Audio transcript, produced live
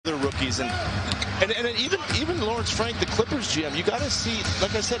The rookies and even Lawrence Frank, the Clippers GM, you got to see,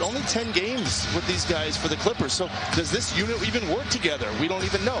 like I said, only 10 games with these guys for the Clippers. So does this unit even work together? We don't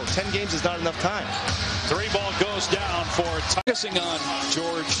even know. 10 games is not enough time. 3-ball goes down for focusing on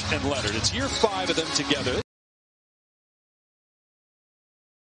George and Leonard. It's year 5 of them together.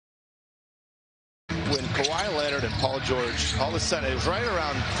 When Kawhi Leonard and Paul George, all of a sudden, it was right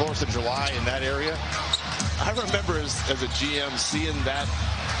around 4th of July in that area. I remember as a GM seeing that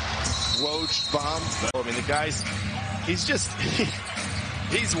Woj bomb. I mean, the guy's,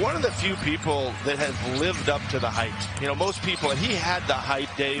 he's one of the few people that has lived up to the hype. You know, most people, and he had the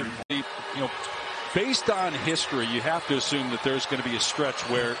hype, Dave. You know, based on history, you have to assume that there's going to be a stretch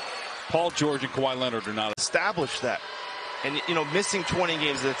where Paul George and Kawhi Leonard are not. Establish that. And, you know, missing 20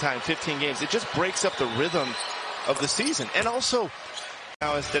 games at a time, 15 games, it just breaks up the rhythm of the season. And also,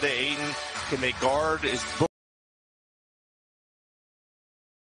 now instead of Ayton, can they guard? Is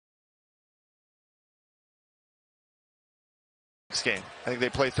next game. I think they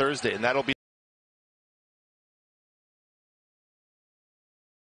play Thursday, and that'll be